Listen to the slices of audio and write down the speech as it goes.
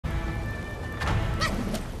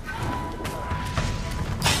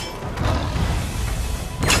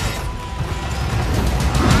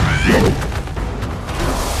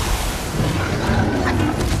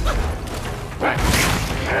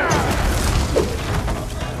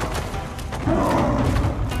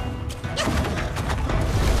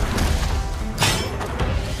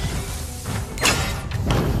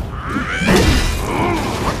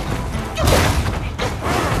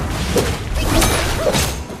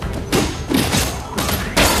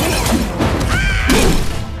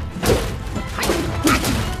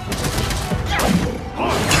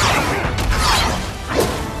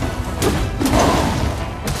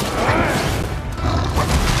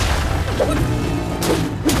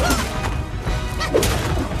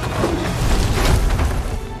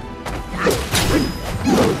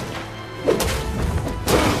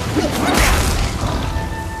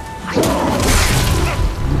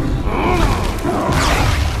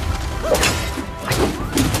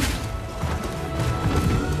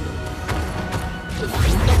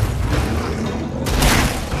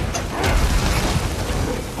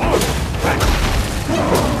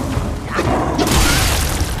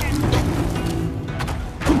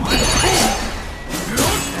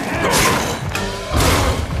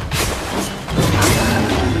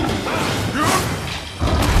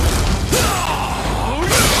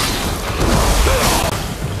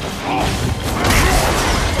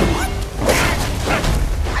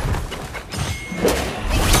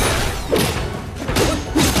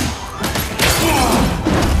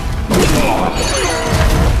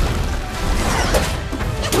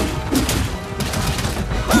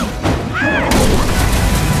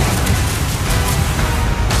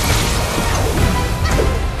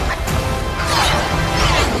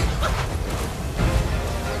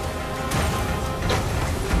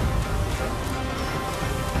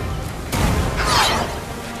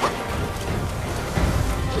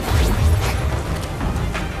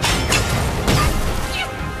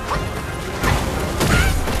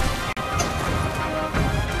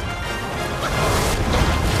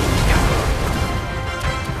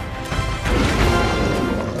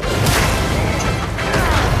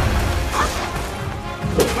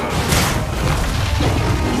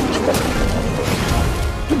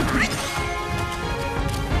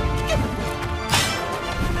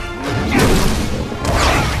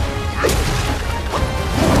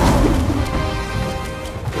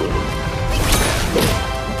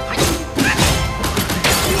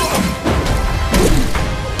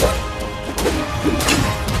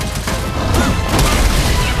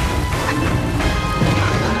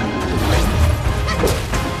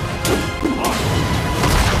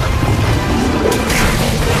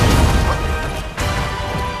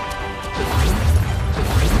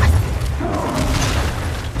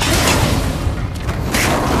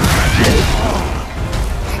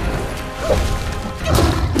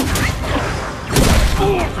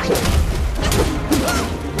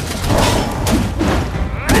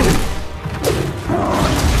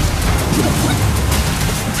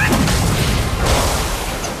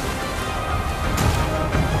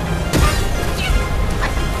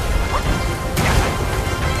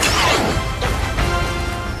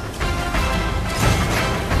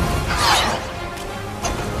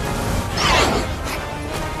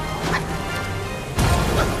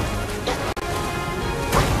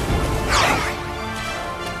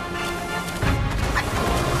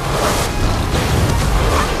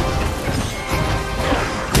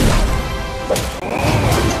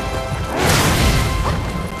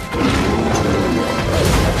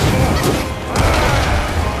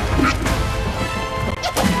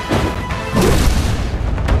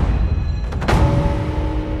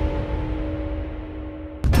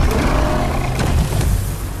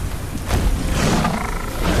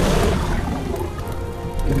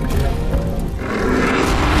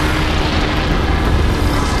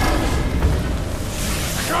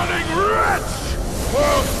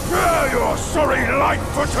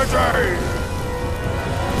pain!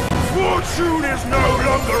 Fortune is no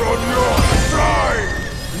longer on your side!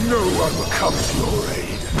 No one will come to your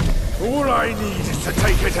aid. All I need is to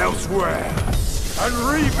take it elsewhere and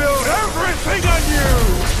rebuild everything anew!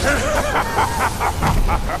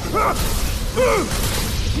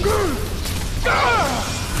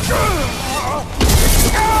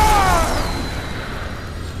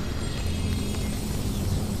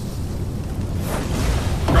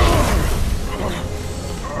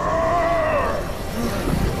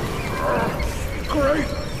 Great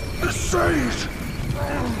Sage!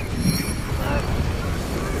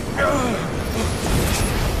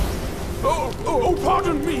 Oh,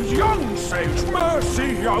 pardon me, young sage!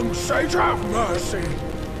 Mercy, young sage, have mercy!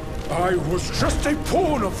 I was just a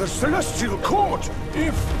pawn of the Celestial Court.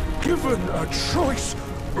 If given a choice,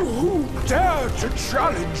 who dared to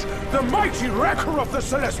challenge the mighty wrecker of the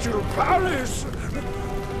Celestial Palace?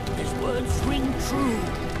 His words ring true.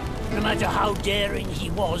 No matter how daring he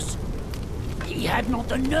was, he had not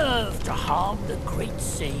the nerve to harm the great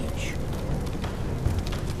sage.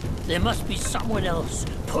 There must be someone else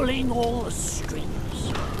pulling all the strings.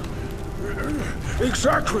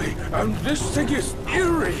 Exactly, and this thing is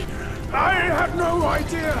eerie. I had no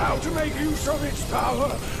idea how to make use of its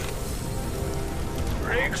power.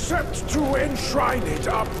 Except to enshrine it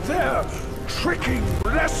up there, tricking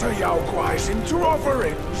lesser Yao Guais into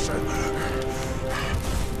offerings.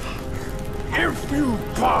 If you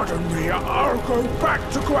pardon me, I'll go back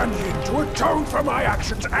to Guanyin to atone for my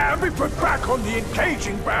actions and be put back on the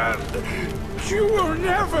engaging band. You will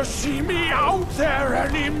never see me out there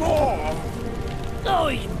anymore. Oh,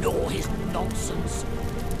 ignore his nonsense.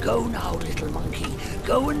 Go now, little monkey.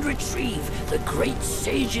 Go and retrieve the great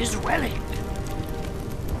sage's relic.